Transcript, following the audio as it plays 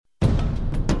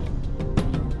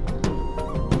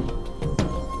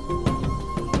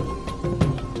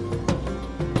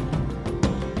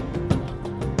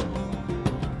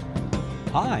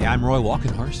Hi, I'm Roy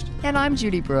Walkenhorst. And I'm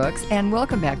Judy Brooks, and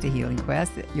welcome back to Healing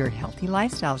Quest, your healthy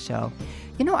lifestyle show.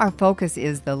 You know, our focus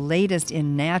is the latest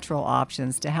in natural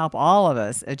options to help all of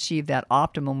us achieve that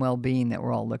optimum well-being that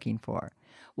we're all looking for.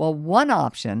 Well, one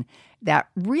option that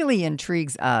really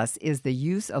intrigues us is the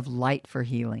use of light for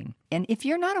healing. And if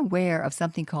you're not aware of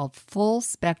something called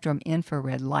full-spectrum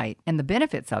infrared light and the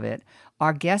benefits of it,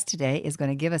 our guest today is going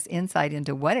to give us insight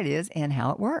into what it is and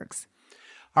how it works.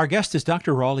 Our guest is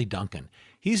Dr. Raleigh Duncan.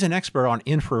 He's an expert on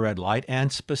infrared light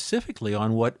and specifically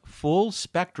on what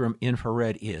full-spectrum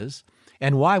infrared is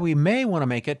and why we may want to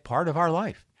make it part of our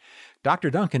life. Dr.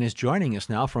 Duncan is joining us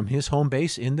now from his home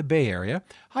base in the Bay Area.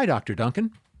 Hi, Dr.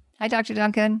 Duncan. Hi, Dr.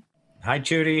 Duncan. Hi,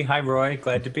 Judy. Hi, Roy.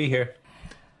 Glad to be here.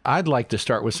 I'd like to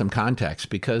start with some context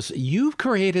because you've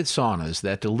created saunas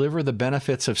that deliver the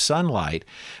benefits of sunlight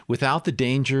without the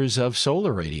dangers of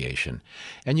solar radiation.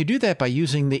 And you do that by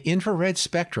using the infrared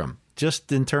spectrum,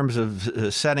 just in terms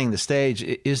of setting the stage.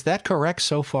 Is that correct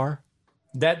so far?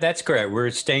 That's correct.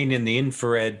 We're staying in the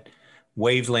infrared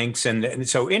wavelengths. And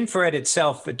so infrared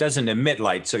itself, it doesn't emit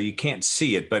light, so you can't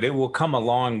see it, but it will come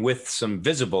along with some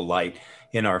visible light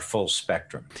in our full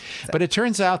spectrum. But it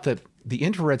turns out that the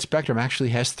infrared spectrum actually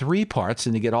has three parts,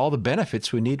 and to get all the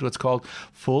benefits, we need what's called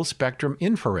full spectrum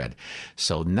infrared.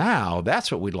 So now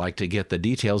that's what we'd like to get the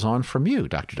details on from you,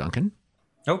 Dr. Duncan.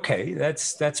 Okay,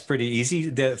 that's pretty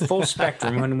easy. The full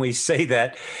spectrum, when we say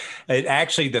that, it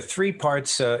actually the three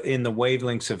parts in the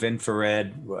wavelengths of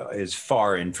infrared is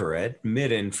far infrared,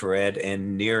 mid infrared,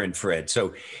 and near infrared.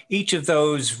 So each of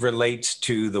those relates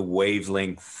to the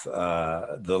wavelength,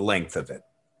 the length of it,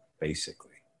 basically.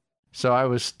 So I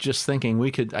was just thinking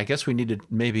I guess we need to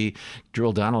maybe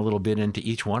drill down a little bit into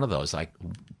each one of those. Like,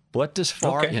 what does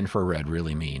far infrared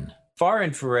really mean? Far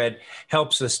infrared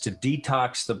helps us to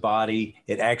detox the body.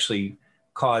 It actually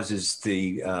causes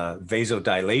the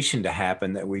vasodilation to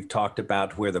happen that we've talked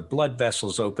about, where the blood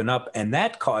vessels open up, and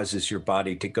that causes your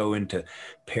body to go into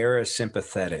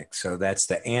parasympathetic. So that's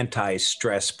the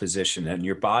anti-stress position, and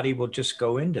your body will just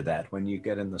go into that when you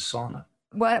get in the sauna.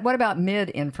 What about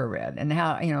mid-infrared, and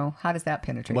how does that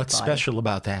penetrate? What's the body? special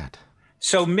about that?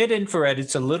 So mid-infrared,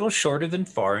 it's a little shorter than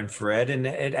far infrared, and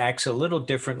it acts a little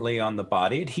differently on the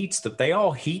body. They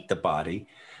all heat the body,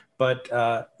 but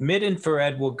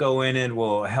mid-infrared will go in and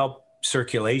will help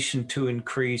circulation to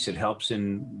increase. It helps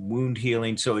in wound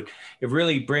healing. So it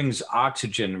really brings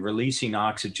oxygen, releasing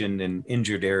oxygen in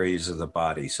injured areas of the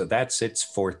body. So that's its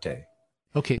forte.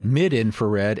 Okay,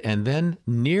 mid-infrared and then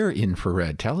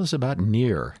near-infrared. Tell us about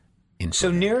near-infrared. So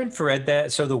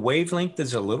near-infrared, so the wavelength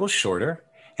is a little shorter,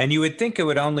 and you would think it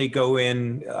would only go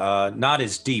in not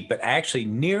as deep, but actually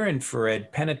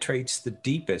near-infrared penetrates the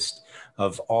deepest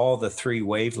of all the three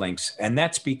wavelengths, and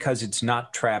that's because it's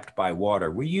not trapped by water.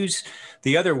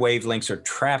 The other wavelengths are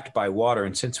trapped by water,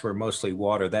 and since we're mostly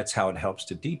water, that's how it helps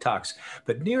to detox.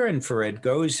 But near-infrared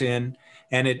goes in,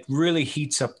 and it really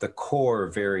heats up the core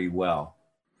very well.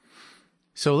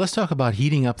 So let's talk about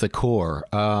heating up the core.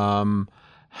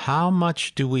 How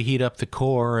much do we heat up the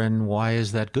core, and why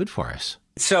is that good for us?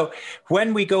 So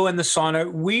when we go in the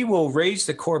sauna, we will raise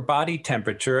the core body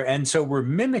temperature, and so we're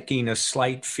mimicking a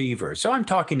slight fever. So I'm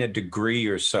talking a degree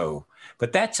or so,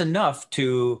 but that's enough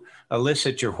to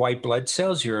elicit your white blood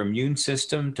cells, your immune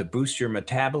system, to boost your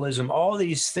metabolism, all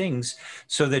these things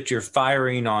so that you're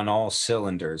firing on all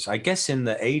cylinders. I guess in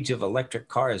the age of electric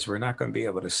cars, we're not going to be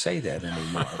able to say that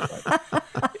anymore.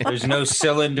 But there's no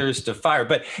cylinders to fire.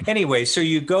 But anyway, so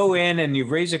you go in and you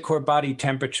raise the core body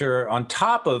temperature on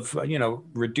top of,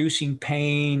 reducing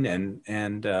pain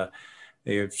and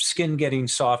your skin getting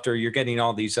softer. You're getting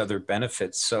all these other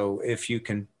benefits. So if you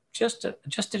can just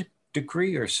a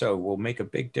degree or so will make a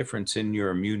big difference in your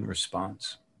immune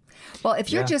response. Well,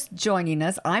 if you're just joining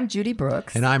us, I'm Judy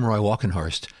Brooks. And I'm Roy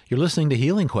Walkenhorst. You're listening to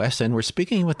Healing Quest, and we're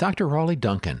speaking with Dr. Raleigh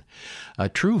Duncan, a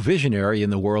true visionary in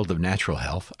the world of natural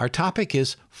health. Our topic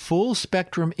is full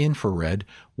spectrum infrared,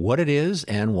 what it is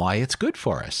and why it's good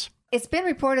for us. It's been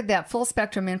reported that full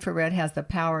spectrum infrared has the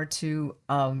power to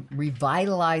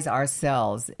revitalize our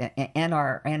cells and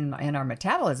our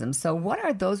metabolism. So what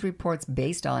are those reports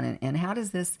based on, and how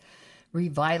does this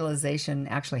revitalization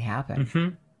actually happen?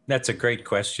 Mm-hmm. That's a great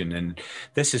question. And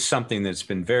this is something that's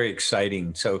been very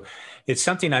exciting. So it's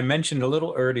something I mentioned a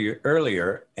little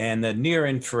earlier, and the near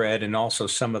infrared and also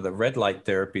some of the red light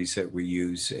therapies that we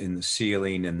use in the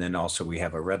ceiling. And then also we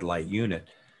have a red light unit.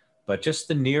 But just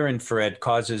the near infrared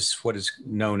causes what is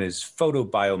known as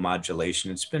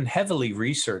photobiomodulation. It's been heavily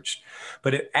researched,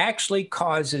 but it actually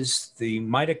causes the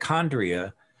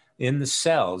mitochondria in the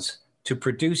cells to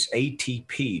produce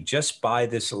ATP just by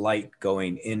this light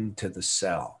going into the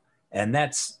cell. And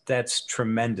that's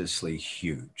tremendously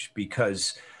huge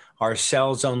because our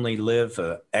cells only live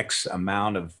X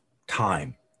amount of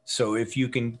time. So if you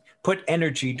can put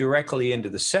energy directly into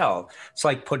the cell, it's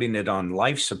like putting it on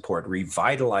life support,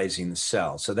 revitalizing the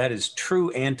cell. So that is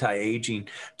true anti-aging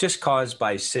just caused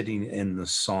by sitting in the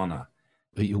sauna.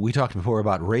 We talked before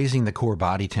about raising the core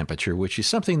body temperature, which is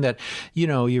something that,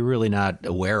 you're really not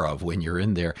aware of when you're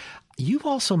in there. You've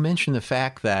also mentioned the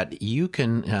fact that you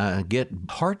can get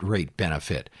heart rate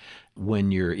benefit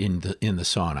when you're in the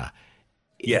sauna.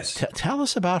 Yes. Tell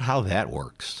us about how that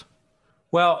works.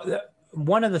 Well,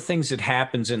 one of the things that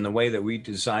happens in the way that we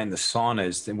design the sauna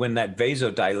is that when that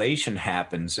vasodilation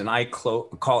happens, and I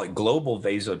call it global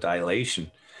vasodilation,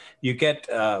 you get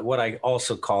what I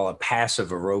also call a passive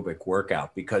aerobic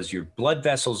workout because your blood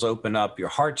vessels open up, your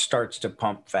heart starts to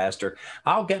pump faster.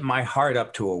 I'll get my heart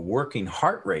up to a working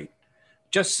heart rate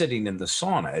just sitting in the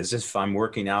sauna as if I'm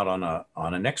working out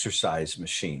on an exercise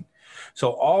machine.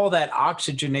 So all that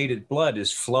oxygenated blood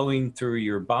is flowing through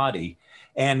your body,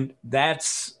 and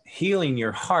that's healing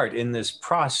your heart in this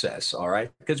process, all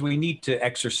right? Because we need to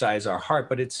exercise our heart,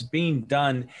 but it's being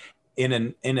done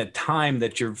in a time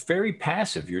that you're very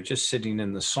passive. You're just sitting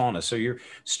in the sauna. So you're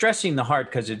stressing the heart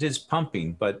because it is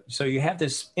pumping, but so you have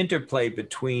this interplay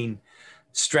between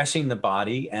stressing the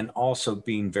body and also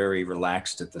being very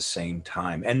relaxed at the same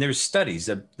time. And there's studies.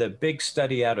 The big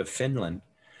study out of Finland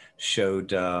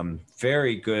showed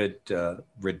very good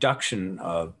reduction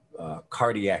of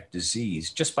cardiac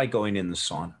disease just by going in the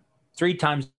sauna 3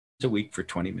 times a week for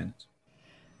 20 minutes.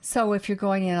 So if you're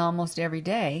going in almost every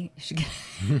day, you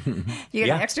get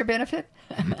an extra benefit?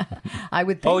 I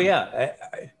would think. Oh, yeah,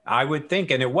 I would think.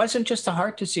 And it wasn't just the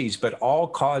heart disease, but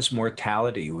all-cause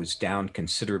mortality was down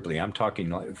considerably. I'm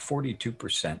talking like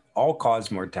 42%,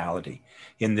 all-cause mortality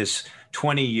in this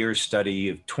 20-year study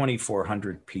of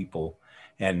 2,400 people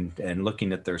and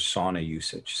looking at their sauna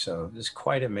usage. So it's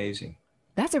quite amazing.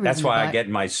 That's why I get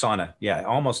in my sauna,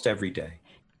 almost every day.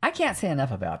 I can't say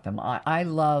enough about them. I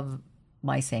love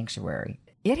my sanctuary.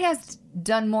 It has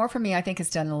done more for me. I think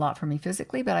it's done a lot for me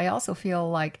physically, but I also feel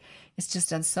like it's just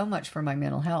done so much for my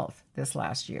mental health this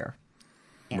last year.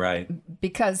 Right.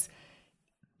 Because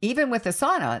even with the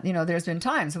sauna, there's been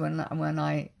times when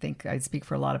I think I speak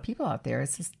for a lot of people out there,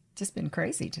 it's just been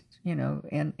crazy,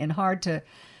 and hard to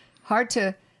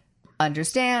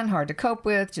understand, hard to cope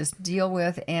with, just deal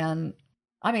with. And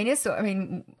I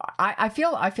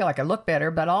feel like I look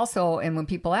better, but also, and when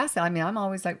people ask that, I'm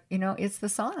always like, it's the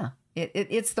sauna.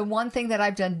 It's the one thing that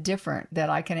I've done different that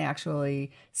I can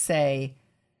actually say,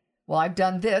 well, I've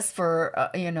done this for,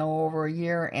 over a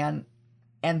year and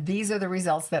these are the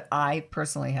results that I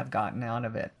personally have gotten out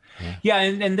of it. Yeah.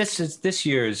 And this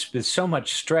year is so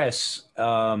much stress.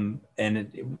 And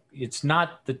it's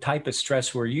not the type of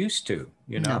stress we're used to,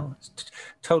 No. It's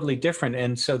totally different.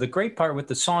 And so the great part with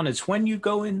the sauna is when you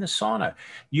go in the sauna,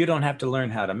 you don't have to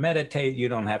learn how to meditate. You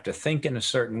don't have to think in a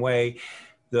certain way.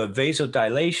 The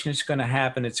vasodilation is going to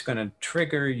happen. It's going to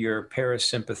trigger your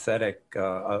parasympathetic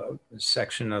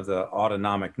section of the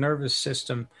autonomic nervous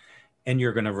system, and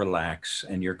you're going to relax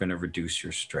and you're going to reduce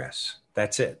your stress.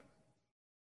 That's it.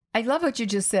 I love what you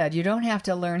just said. You don't have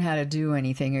to learn how to do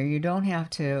anything, or you don't have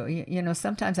to,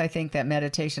 sometimes I think that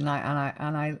meditation,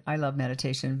 I love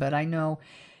meditation, but I know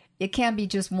it can be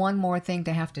just one more thing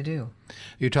to have to do.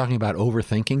 You're talking about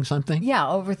overthinking something? Yeah,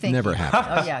 overthinking. Never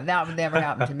happened. Oh, yeah, that would never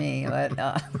happen to me. But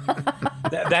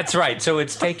That's right. So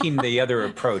it's taking the other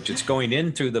approach. It's going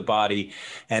in through the body,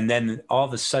 and then all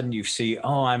of a sudden you see,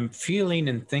 I'm feeling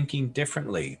and thinking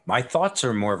differently. My thoughts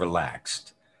are more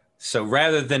relaxed. So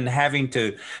rather than having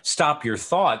to stop your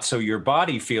thoughts so your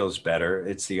body feels better,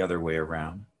 it's the other way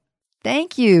around.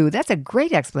 Thank you. That's a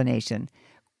great explanation.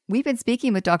 We've been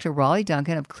speaking with Dr. Raleigh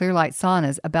Duncan of Clearlight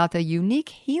Saunas about the unique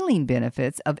healing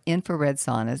benefits of infrared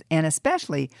saunas, and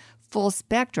especially full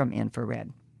spectrum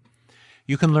infrared.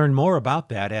 You can learn more about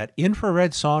that at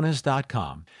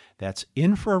infraredsaunas.com. That's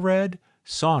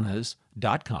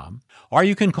infraredsaunas.com. Or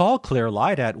you can call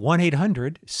Clearlight at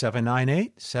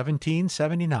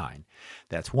 1-800-798-1779.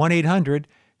 That's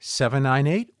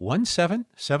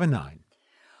 1-800-798-1779.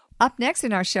 Up next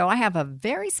in our show, I have a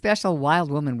very special Wild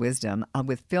Woman Wisdom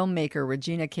with filmmaker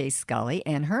Regina K. Scully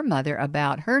and her mother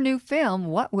about her new film,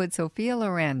 What Would Sophia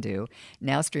Loren Do?,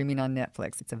 now streaming on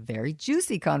Netflix. It's a very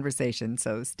juicy conversation,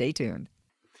 so stay tuned.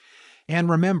 And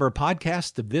remember,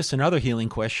 podcasts of this and other Healing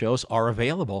Quest shows are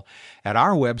available at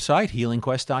our website,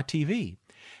 healingquest.tv.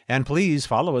 And please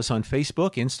follow us on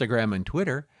Facebook, Instagram, and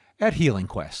Twitter at Healing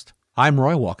Quest. I'm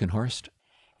Roy Walkenhorst.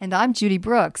 And I'm Judy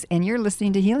Brooks, and you're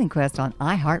listening to Healing Quest on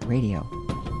iHeartRadio.